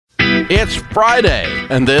It's Friday,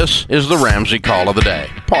 and this is the Ramsey Call of the Day,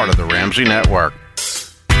 part of the Ramsey Network.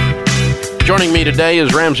 Joining me today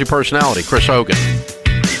is Ramsey personality Chris Hogan.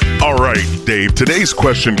 All right, Dave, today's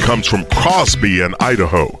question comes from Crosby in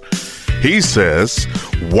Idaho. He says,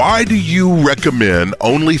 why do you recommend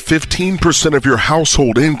only 15% of your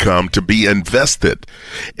household income to be invested?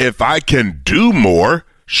 If I can do more,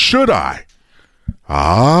 should I?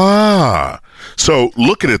 So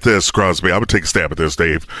looking at this, Crosby, I would take a stab at this,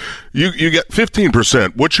 Dave. You get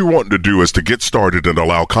 15%. What you're wanting to do is to get started and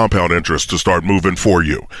allow compound interest to start moving for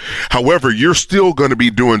you. However, you're still going to be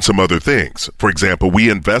doing some other things. For example, we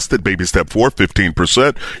invested baby step 4,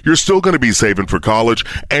 15%. You're still going to be saving for college,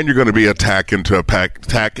 and you're going to be tack and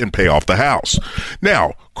pay off the house.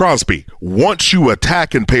 Now, Crosby, once you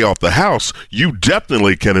attack and pay off the house, you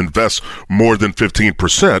definitely can invest more than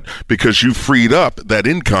 15% because you freed up that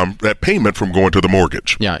income, that payment from going to the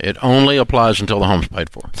mortgage. Yeah, it only applies until the home's paid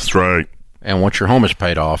for. That's right. And once your home is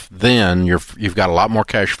paid off, then you've got a lot more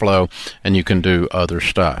cash flow and you can do other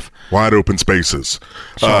stuff. Wide open spaces.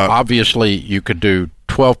 So obviously you could do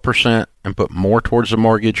 12% and put more towards the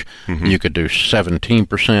mortgage. Mm-hmm. You could do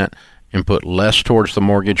 17% and put less towards the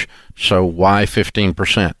mortgage. So why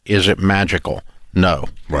 15%? Is it magical? No.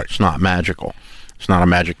 Right. It's not magical. It's not a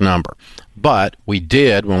magic number. But we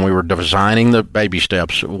did, when we were designing the baby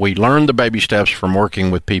steps, we learned the baby steps from working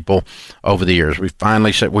with people over the years. We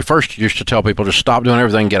finally said, we first used to tell people to stop doing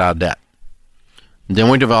everything and get out of debt. Then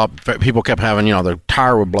we developed, people kept having, the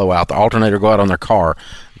tire would blow out, the alternator would go out on their car,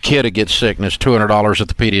 the kid would get sick, and it's $200 at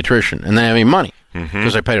the pediatrician, and they didn't have any money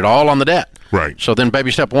because they paid it all on the debt. Right. So then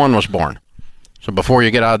baby step 1 was born. So before you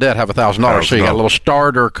get out of debt, have $1,000. So you got a little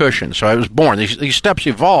starter cushion. So it was born. These steps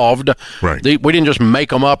evolved. Right. We didn't just make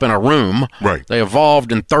them up in a room. Right. They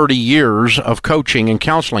evolved in 30 years of coaching and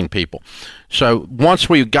counseling people. So once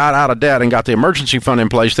we got out of debt and got the emergency fund in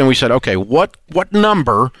place, then we said, okay, what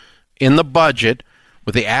number in the budget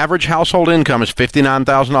with the average household income is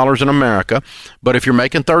 $59,000 in America, but if you're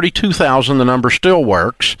making $32,000, the number still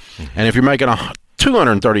works. Mm-hmm. And if you're making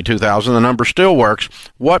 $232,000, the number still works.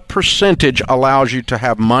 What percentage allows you to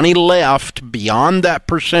have money left beyond that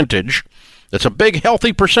percentage? That's a big,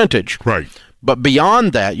 healthy percentage. Right. But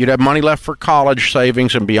beyond that, you'd have money left for college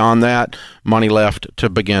savings, and beyond that, money left to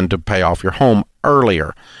begin to pay off your home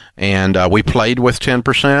earlier. And we played with 10%,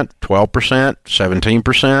 12%,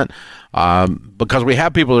 17%, because we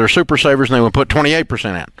have people that are super savers and they would put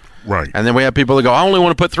 28% in. Right. And then we have people that go, I only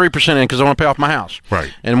want to put 3% in because I want to pay off my house.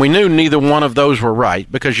 Right. And we knew neither one of those were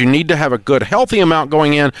right, because you need to have a good, healthy amount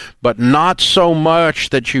going in, but not so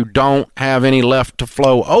much that you don't have any left to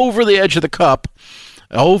flow over the edge of the cup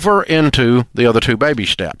over into the other two baby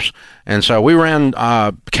steps. And so we ran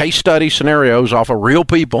case study scenarios off of real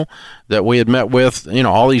people that we had met with,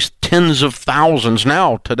 all these tens of thousands,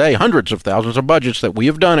 now today hundreds of thousands of budgets that we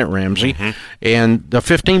have done at Ramsey. Mm-hmm. And the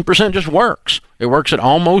 15% just works. It works at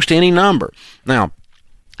almost any number. Now,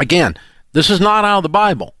 again, this is not out of the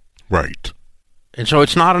Bible. Right. And so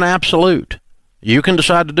it's not an absolute. You can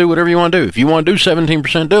decide to do whatever you want to do. If you want to do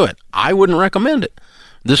 17%, do it. I wouldn't recommend it.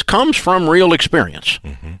 This comes from real experience.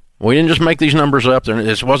 Mm-hmm. We didn't just make these numbers up.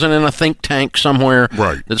 This wasn't in a think tank somewhere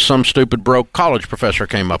that some stupid broke college professor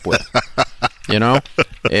came up with,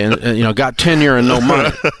 and got tenure and no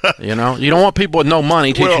money. You don't want people with no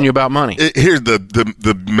money teaching you about money. Here's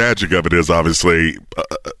the magic of it is, obviously,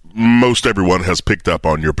 most everyone has picked up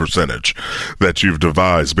on your percentage that you've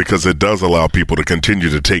devised, because it does allow people to continue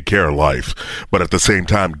to take care of life, but at the same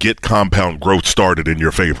time, get compound growth started in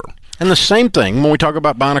your favor. And the same thing when we talk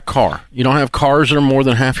about buying a car. You don't have cars that are more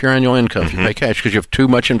than half your annual income. Mm-hmm. You pay cash because you have too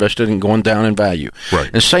much invested in going down in value. Right.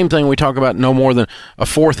 And the same thing we talk about, no more than a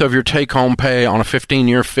fourth of your take-home pay on a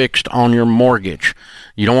 15-year fixed on your mortgage.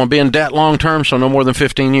 You don't want to be in debt long-term, so no more than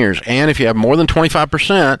 15 years. And if you have more than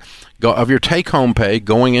 25% of your take-home pay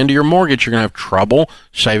going into your mortgage, you're going to have trouble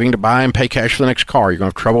saving to buy and pay cash for the next car. You're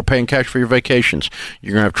going to have trouble paying cash for your vacations.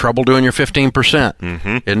 You're going to have trouble doing your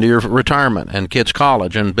 15% into your retirement and kids'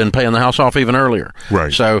 college, and been paying the house off even earlier.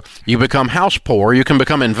 Right. So you become house poor. You can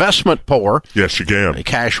become investment poor. Yes, you can.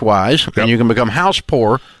 Cash-wise. Yep. And you can become house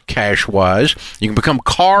poor cash-wise. You can become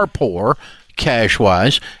car poor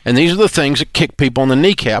cash-wise, and these are the things that kick people in the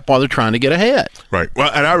kneecap while they're trying to get ahead. Right.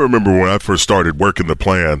 Well, and I remember when I first started working the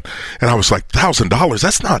plan, and I was like, $1,000,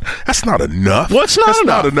 that's not enough. What's not that's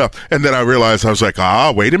enough? Not enough. And then I realized, I was like,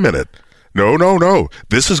 wait a minute. No.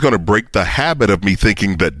 This is going to break the habit of me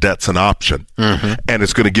thinking that debt's an option, and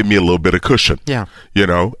it's going to give me a little bit of cushion. Yeah.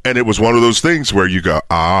 And it was one of those things where you go,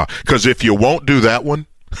 because if you won't do that one,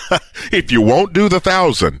 If you won't do the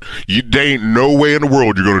 1,000, there ain't no way in the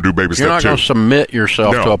world you're going to do baby step 2. You're not going to submit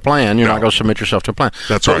yourself to a plan. You're not going to submit yourself to a plan.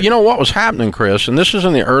 That's but right. You know what was happening, Chris, and this is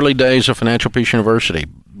in the early days of Financial Peace University,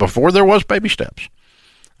 before there was baby steps.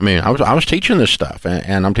 I mean, I was teaching this stuff,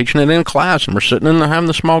 and I'm teaching it in class, and we're sitting in having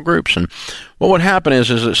the small groups. And what would happen is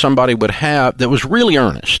that somebody would have that was really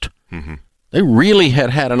earnest. Mm-hmm. They really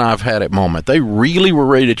had an I've had it moment. They really were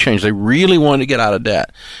ready to change. They really wanted to get out of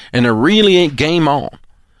debt, and they're really game on.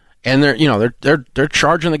 And they're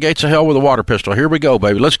charging the gates of hell with a water pistol. Here we go,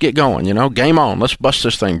 baby. Let's get going. Game on. Let's bust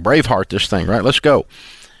this thing. Braveheart this thing, right? Let's go.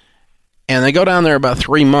 And they go down there about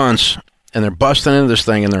 3 months, and they're busting into this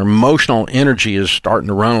thing, and their emotional energy is starting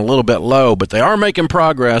to run a little bit low, but they are making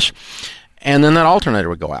progress. And then that alternator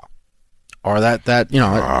would go out, or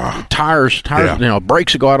tires,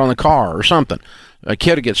 brakes would go out on the car or something. A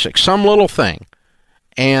kid would get sick, some little thing,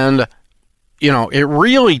 and it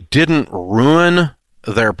really didn't ruin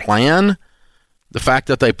their plan, the fact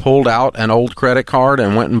that they pulled out an old credit card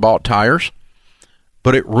and went and bought tires,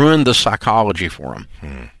 but it ruined the psychology for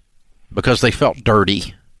them because they felt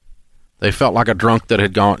dirty. They felt like a drunk that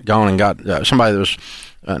had gone and got somebody that was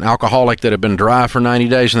an alcoholic that had been dry for 90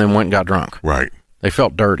 days and then went and got drunk. Right. They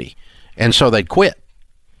felt dirty, and so they'd quit.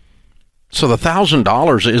 So the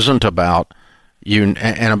 $1,000 isn't about you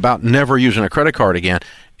and about never using a credit card again.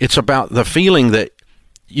 It's about the feeling that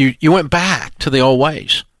you went back to the old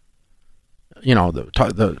ways.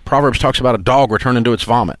 The Proverbs talks about a dog returning to its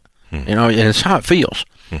vomit. And it's how it feels.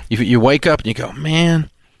 You wake up and you go, man,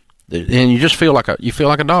 and you just feel like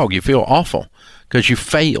a dog. You feel awful because you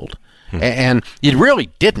failed, and you really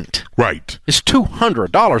didn't. Right. It's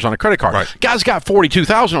 $200 on a credit card. Right. Guy's got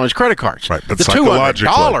 $42,000 on his credit cards. Right. But the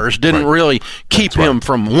 $200 didn't really keep him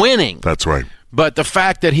from winning. That's right. But the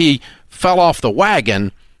fact that he fell off the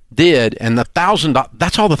wagon did, and the $1,000,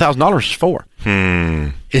 that's all the $1,000 is for.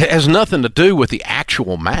 It has nothing to do with the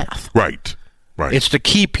actual math. Right. It's to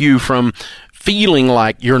keep you from feeling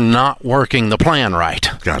like you're not working the plan right.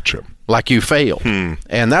 Gotcha. Like you failed.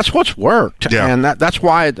 And that's what's worked. Yeah. And that's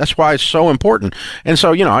why it's so important. And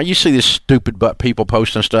so, you see these stupid butt people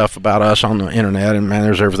posting stuff about us on the internet, and man,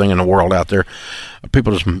 there's everything in the world out there.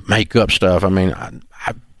 People just make up stuff. I mean,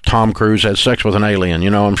 Tom Cruise had sex with an alien,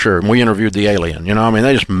 I'm sure. And we interviewed the alien,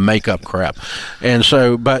 they just make up crap. And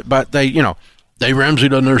so, but they, Dave Ramsey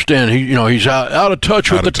doesn't understand. He's out of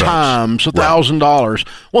touch with the times. $1,000.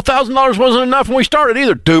 Well, $1,000 wasn't enough when we started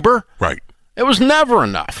either, Duber. Right. It was never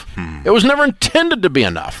enough. It was never intended to be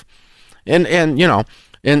enough. And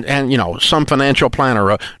some financial planner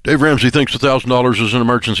wrote, Dave Ramsey thinks $1,000 is an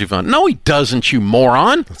emergency fund. No, he doesn't, you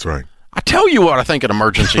moron. That's right. I tell you what I think an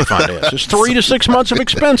emergency fund is. It's 3 to 6 months of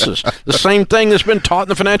expenses. The same thing that's been taught in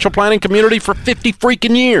the financial planning community for 50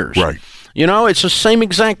 freaking years. Right. It's the same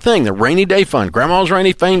exact thing. The rainy day fund, Grandma's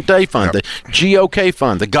rainy day fund, the GOK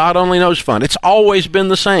fund, the God only knows fund. It's always been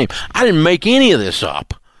the same. I didn't make any of this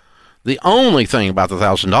up. The only thing about the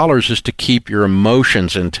 $1,000 is to keep your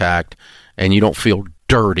emotions intact and you don't feel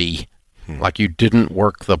dirty like you didn't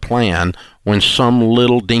work the plan when some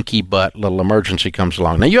little dinky butt little emergency comes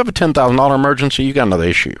along. Now, you have a $10,000 emergency, you got another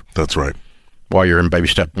issue. That's right. While you're in baby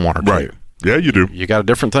step 1 or 2. Right. Yeah, you do. You got a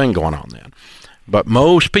different thing going on then. But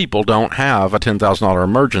most people don't have a $10,000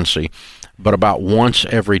 emergency, but about once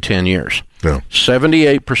every 10 years. Yeah.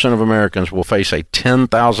 78% of Americans will face a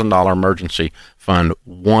 $10,000 emergency fund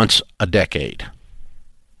once a decade.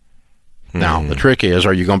 Now, the trick is,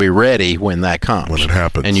 are you going to be ready when that comes? When it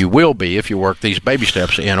happens. And you will be if you work these baby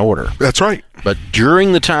steps in order. That's right. But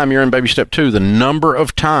during the time you're in baby step 2, the number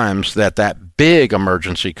of times that big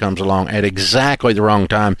emergency comes along at exactly the wrong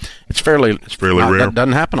time, it's fairly rare. That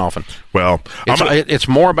doesn't happen often. Well, it's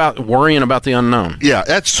more about worrying about the unknown. Yeah,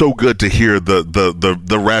 that's so good to hear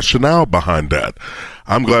the rationale behind that.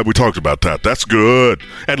 I'm glad we talked about that. That's good.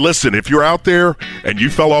 And listen, if you're out there and you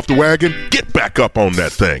fell off the wagon, get back up on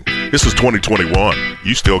that thing. This is 2021.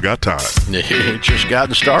 You still got time. It just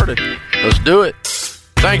gotten started. Let's do it.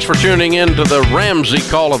 Thanks for tuning in to the Ramsey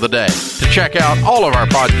Call of the Day. To check out all of our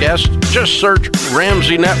podcasts, just search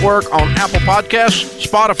Ramsey Network on Apple Podcasts,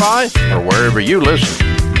 Spotify, or wherever you listen.